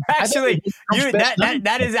ease. Actually,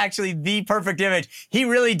 that is actually the perfect image. He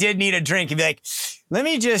really did need a drink. He'd be like, let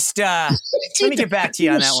me just let me get back to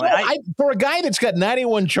you on that one. For a guy that's got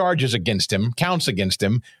 91 charges against him, counts against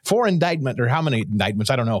him, 4 indictment or how many indictments,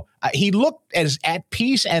 I don't know. He looked as at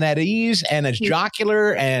peace and at ease and as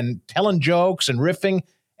jocular and telling jokes and riffing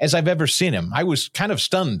as I've ever seen him. I was kind of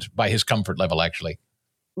stunned by his comfort level, actually.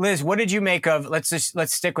 Liz, what did you make of? Let's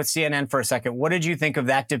stick with CNN for a second. What did you think of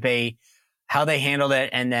that debate? How they handled it,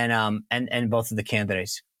 and then and both of the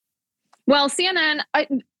candidates? Well, CNN,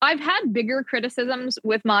 I've had bigger criticisms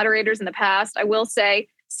with moderators in the past. I will say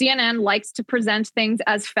CNN likes to present things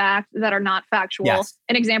as fact that are not factual. Yes.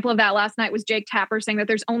 An example of that last night was Jake Tapper saying that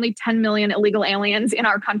there's only 10 million illegal aliens in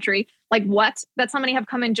our country. Like what? That's how many have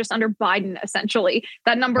come in just under Biden, essentially.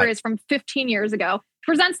 That number is from 15 years ago.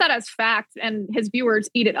 Presents that as fact and his viewers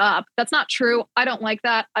eat it up. That's not true. I don't like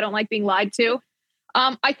that. I don't like being lied to.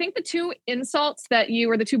 I think the two insults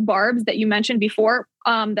the two barbs that you mentioned before,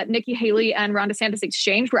 that Nikki Haley and Ron DeSantis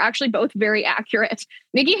exchanged were actually both very accurate.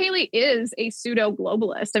 Nikki Haley is a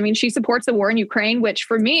pseudo-globalist. I mean, she supports the war in Ukraine, which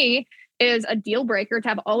for me is a deal breaker to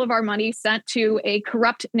have all of our money sent to a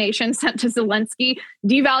corrupt nation, sent to Zelensky,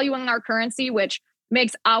 devaluing our currency, which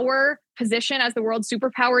makes our position as the world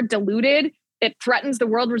superpower diluted. It threatens the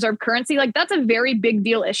world reserve currency. Like, that's a very big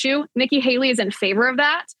deal issue. Nikki Haley is in favor of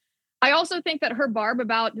that. I also think that her barb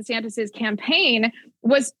about DeSantis's campaign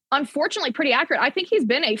was unfortunately pretty accurate. I think he's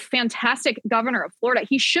been a fantastic governor of Florida.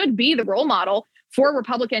 He should be the role model for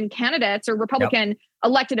Republican candidates or Republican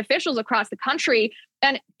elected officials across the country.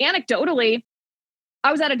 And anecdotally,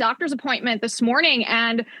 I was at a doctor's appointment this morning,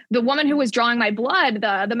 and the woman who was drawing my blood,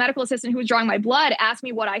 the medical assistant who was drawing my blood, asked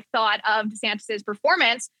me what I thought of DeSantis's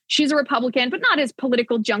performance. She's a Republican, but not as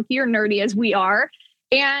political junkie or nerdy as we are.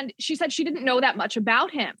 And she said she didn't know that much about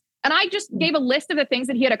him. And I just gave a list of the things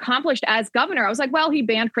that he had accomplished as governor. I was like, well, he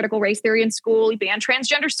banned critical race theory in school. He banned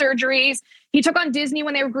transgender surgeries. He took on Disney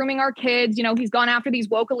when they were grooming our kids. You know, he's gone after these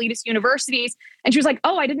woke elitist universities. And she was like,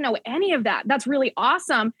 oh, I didn't know any of that. That's really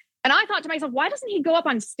awesome. And I thought to myself, why doesn't he go up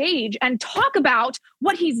on stage and talk about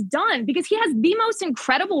what he's done? Because he has the most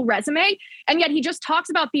incredible resume. And yet he just talks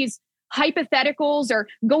about these hypotheticals or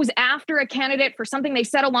goes after a candidate for something they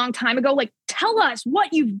said a long time ago. Like, tell us what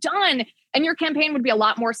you've done, and your campaign would be a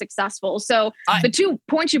lot more successful. So the 2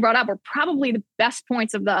 points you brought up were probably the best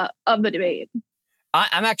points of the debate.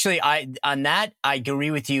 On that, I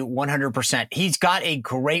agree with you 100%. He's got a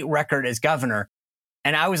great record as governor.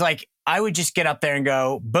 And I was like, I would just get up there and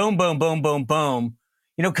go, boom, boom, boom, boom, boom.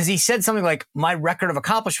 You know, because he said something like, my record of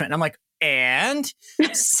accomplishment. And I'm like, and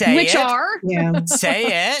say Which it. are? Yeah.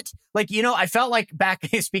 Say it. Like, you know, I felt like back,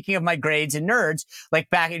 speaking of my grades and nerds, like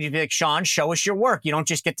back, you'd be like, Sean, show us your work. You don't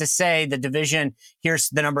just get to say the division, here's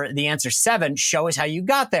the number, the answer 7, show us how you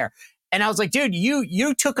got there. And I was like, dude,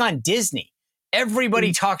 you took on Disney.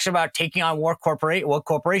 Everybody talks about taking on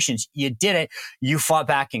corporations. You did it. You fought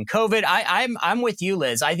back in COVID. I'm with you,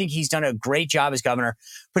 Liz. I think he's done a great job as governor.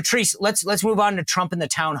 Patrice, let's move on to Trump in the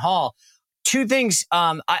town hall. 2 things.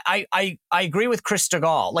 I agree with Chris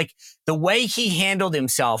Stigall. Like the way he handled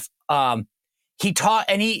himself. He taught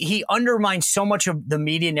and he undermined so much of the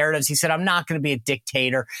media narratives. He said, I'm not going to be a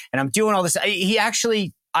dictator and I'm doing all this.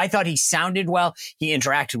 I thought he sounded well. He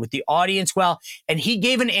interacted with the audience well. And he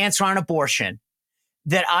gave an answer on abortion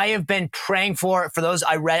that I have been praying for those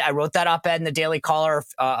I read. I wrote that op-ed in the Daily Caller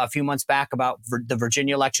a few months back about the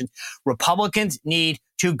Virginia elections. Republicans need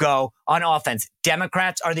to go on offense.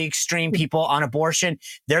 Democrats are the extreme people on abortion.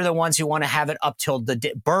 They're the ones who want to have it up till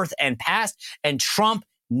the birth and past. And Trump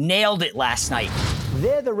nailed it last night.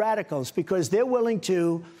 They're the radicals because they're willing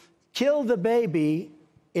to kill the baby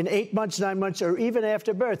in 8 months, 9 months, or even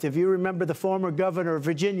after birth. If you remember the former governor of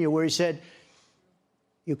Virginia, where he said,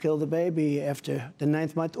 you kill the baby after the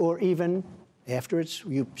 9th month, or even afterwards,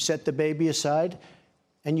 you set the baby aside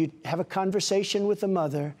and you have a conversation with the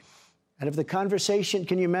mother. And if the conversation,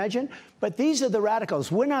 can you imagine? But these are the radicals.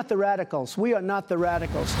 We're not the radicals. We are not the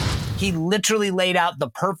radicals. He literally laid out the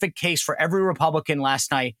perfect case for every Republican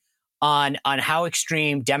last night on how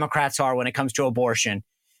extreme Democrats are when it comes to abortion.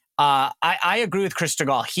 I agree with Chris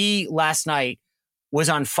Stigall. He last night was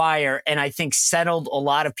on fire and I think settled a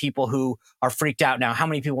lot of people who are freaked out now. How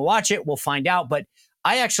many people watch it? We'll find out. But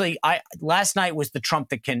last night was the Trump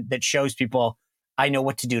that shows people I know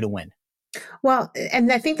what to do to win. Well, and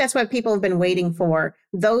I think that's what people have been waiting for.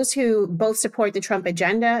 Those who both support the Trump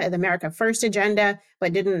agenda, the America First agenda,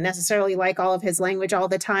 but didn't necessarily like all of his language all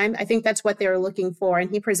the time. I think that's what they were looking for. And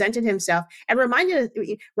he presented himself and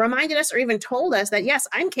reminded us or even told us that, yes,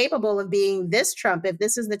 I'm capable of being this Trump if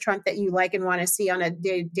this is the Trump that you like and want to see on a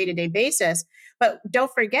day-to-day basis. But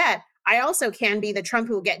don't forget, I also can be the Trump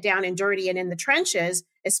who will get down and dirty and in the trenches,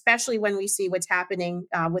 especially when we see what's happening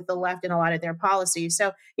with the left and a lot of their policies.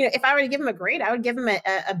 So, if I were to give him a grade, I would give him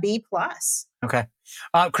a B plus. Okay.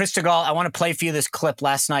 Chris Stigall, I want to play for you this clip.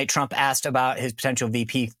 Last night, Trump asked about his potential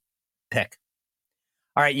VP pick.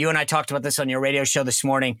 All right, you and I talked about this on your radio show this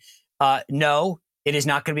morning. No, it is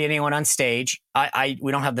not going to be anyone on stage.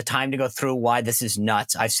 We don't have the time to go through why this is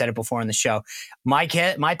nuts. I've said it before on the show. My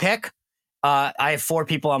pick, I have 4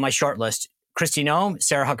 people on my short list. Kristi Noem,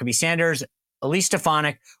 Sarah Huckabee Sanders, Elise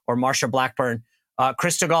Stefanik, or Marsha Blackburn.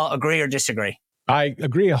 Chris Stigall, agree or disagree? I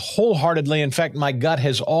agree wholeheartedly. In fact, my gut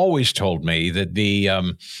has always told me that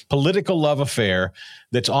the political love affair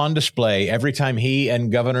that's on display every time he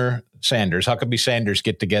and Governor Sanders, Huckabee Sanders,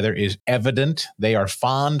 get together is evident. They are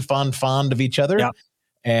fond of each other. Yep.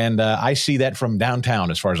 And I see that from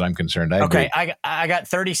downtown as far as I'm concerned. Okay, I got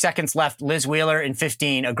 30 seconds left. Liz Wheeler in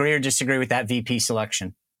 15. Agree or disagree with that VP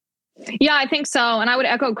selection? Yeah, I think so. And I would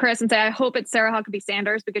echo Chris and say I hope it's Sarah Huckabee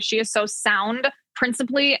Sanders because she is so sound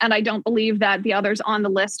principally. And I don't believe that the others on the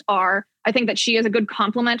list are. I think that she is a good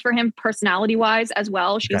complement for him personality-wise as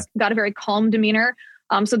well. She's got a very calm demeanor.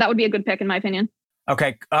 So that would be a good pick in my opinion.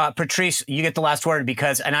 Okay, Patrice, you get the last word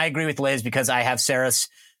and I agree with Liz because I have Sarah's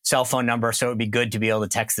cell phone number, so it would be good to be able to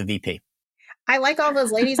text the VP. I like all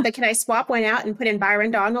those ladies, but can I swap one out and put in Byron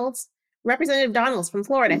Donalds? Representative Donalds from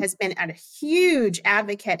Florida has been a huge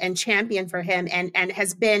advocate and champion for him and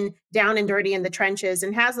has been down and dirty in the trenches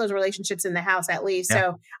and has those relationships in the House at least. Yeah.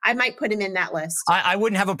 So I might put him in that list. I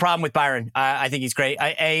wouldn't have a problem with Byron. I think he's great.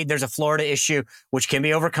 There's a Florida issue which can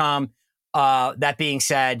be overcome. That being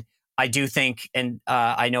said, I do think, and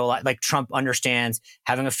I know a lot, like Trump understands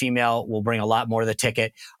having a female will bring a lot more to the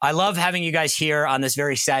ticket. I love having you guys here on this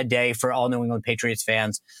very sad day for all New England Patriots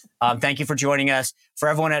fans. Thank you for joining us. For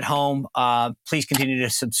everyone at home, please continue to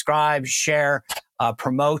subscribe, share,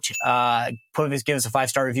 promote, give us a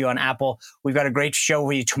 5-star review on Apple. We've got a great show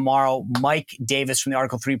for you tomorrow. Mike Davis from the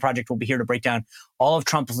Article 3 Project will be here to break down all of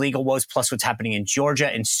Trump's legal woes, plus what's happening in Georgia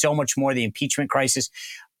and so much more, the impeachment crisis.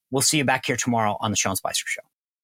 We'll see you back here tomorrow on the Sean Spicer Show.